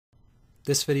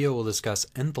This video will discuss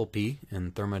enthalpy in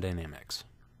thermodynamics.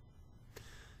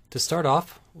 To start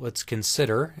off, let's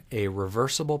consider a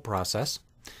reversible process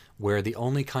where the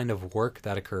only kind of work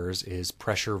that occurs is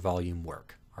pressure volume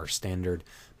work, our standard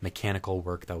mechanical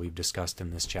work that we've discussed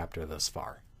in this chapter thus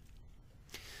far.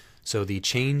 So the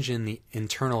change in the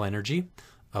internal energy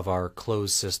of our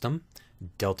closed system,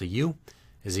 delta U,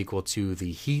 is equal to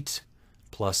the heat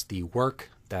plus the work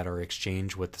that are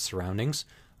exchanged with the surroundings,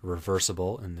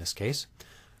 reversible in this case.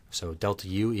 So delta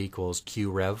U equals Q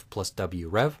rev plus W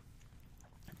rev,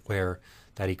 where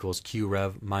that equals Q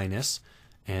rev minus,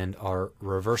 and our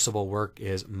reversible work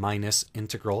is minus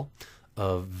integral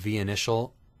of V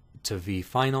initial to V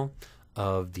final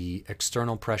of the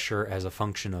external pressure as a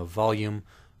function of volume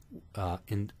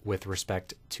with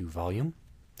respect to volume.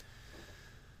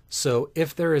 So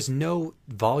if there is no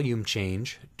volume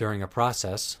change during a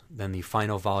process, then the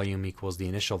final volume equals the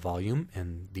initial volume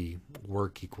and the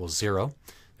work equals 0.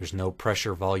 There's no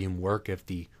pressure volume work if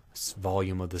the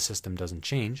volume of the system doesn't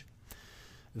change.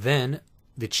 Then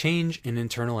the change in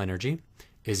internal energy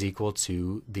is equal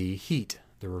to the heat,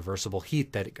 the reversible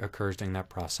heat that occurs during that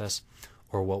process,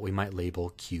 or what we might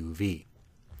label QV.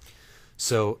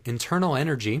 So internal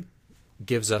energy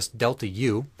gives us delta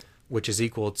U, which is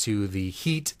equal to the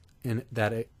heat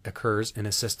that occurs in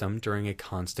a system during a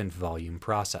constant volume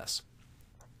process.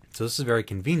 So this is very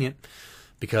convenient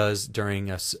because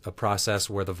during a process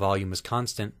where the volume is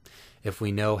constant, if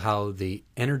we know how the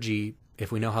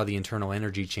internal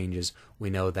energy changes, we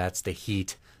know that's the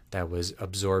heat that was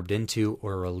absorbed into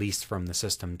or released from the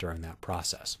system during that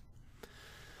process.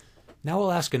 Now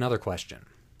we'll ask another question.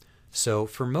 So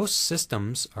for most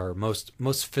systems, or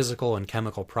most physical and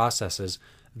chemical processes,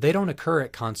 they don't occur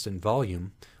at constant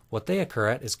volume. What they occur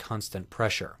at is constant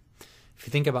pressure. If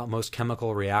you think about most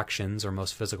chemical reactions or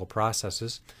most physical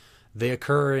processes, they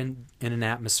occur in an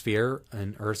atmosphere,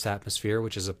 an Earth's atmosphere,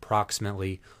 which is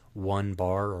approximately 1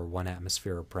 bar or 1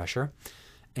 atmosphere of pressure.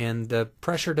 And the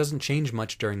pressure doesn't change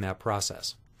much during that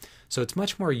process. So it's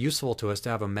much more useful to us to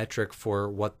have a metric for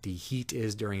what the heat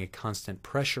is during a constant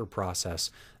pressure process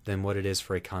than what it is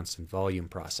for a constant volume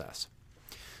process.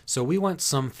 So we want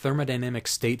some thermodynamic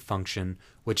state function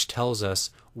which tells us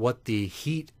what the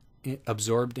heat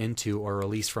absorbed into or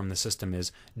released from the system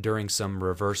is during some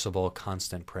reversible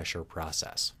constant pressure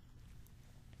process.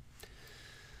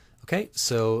 Okay,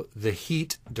 so the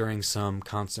heat during some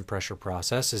constant pressure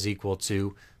process is equal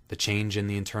to the change in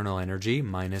the internal energy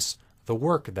minus the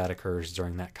work that occurs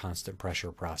during that constant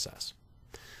pressure process.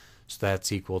 So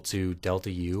that's equal to delta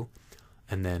U,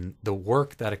 and then the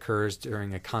work that occurs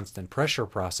during a constant pressure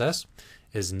process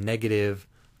is negative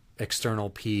external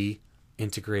P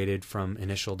integrated from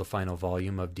initial to final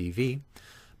volume of dV.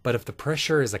 But if the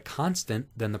pressure is a constant,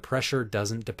 then the pressure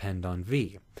doesn't depend on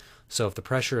V. So if the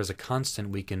pressure is a constant,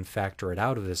 we can factor it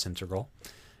out of this integral,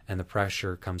 and the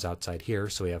pressure comes outside here.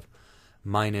 So we have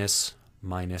minus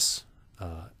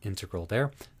integral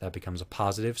there. That becomes a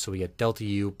positive. So we get delta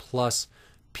U plus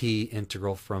P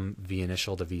integral from V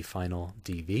initial to V final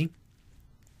dV.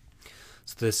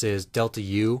 So this is delta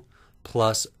U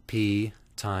plus P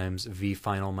times V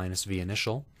final minus V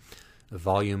initial. The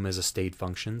volume is a state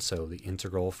function, so the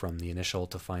integral from the initial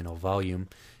to final volume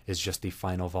is just the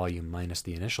final volume minus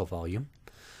the initial volume.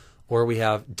 Or we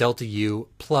have delta U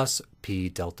plus P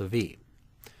delta V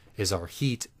is our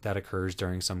heat that occurs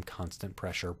during some constant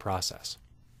pressure process.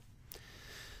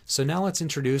 So now let's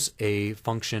introduce a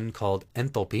function called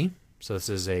enthalpy. So this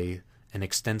is an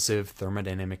extensive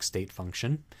thermodynamic state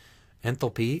function.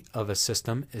 Enthalpy of a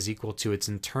system is equal to its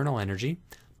internal energy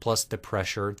plus the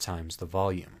pressure times the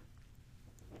volume.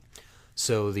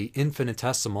 So the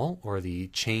infinitesimal, or the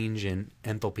change in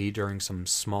enthalpy during some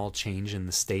small change in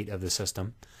the state of the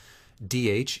system,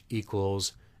 dH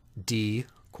equals d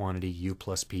quantity U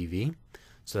plus PV.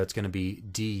 So that's going to be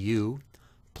du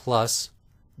plus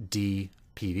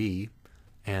dPV,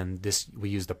 and this we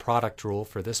use the product rule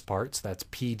for this part, so that's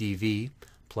PdV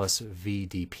plus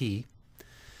VdP.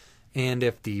 And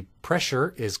if the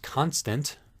pressure is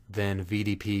constant, then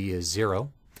VdP is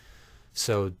 0.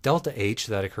 So delta H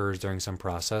that occurs during some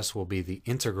process will be the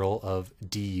integral of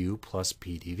du plus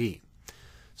PdV.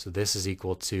 So this is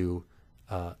equal to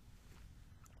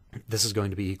this is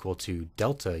going to be equal to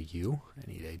delta U. I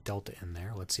need a delta in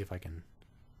there. Let's see if I can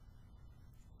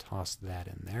toss that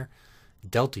in there.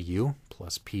 Delta U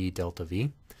plus P delta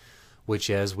V, which,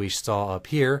 as we saw up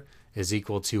here, is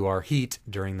equal to our heat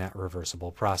during that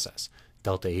reversible process.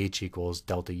 Delta H equals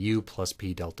delta U plus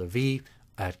P delta V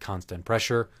at constant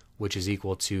pressure, which is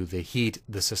equal to the heat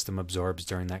the system absorbs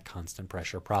during that constant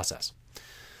pressure process.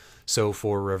 So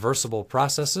for reversible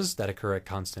processes that occur at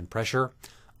constant pressure,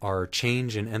 our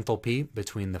change in enthalpy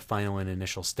between the final and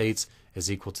initial states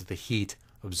is equal to the heat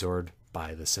absorbed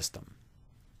by the system.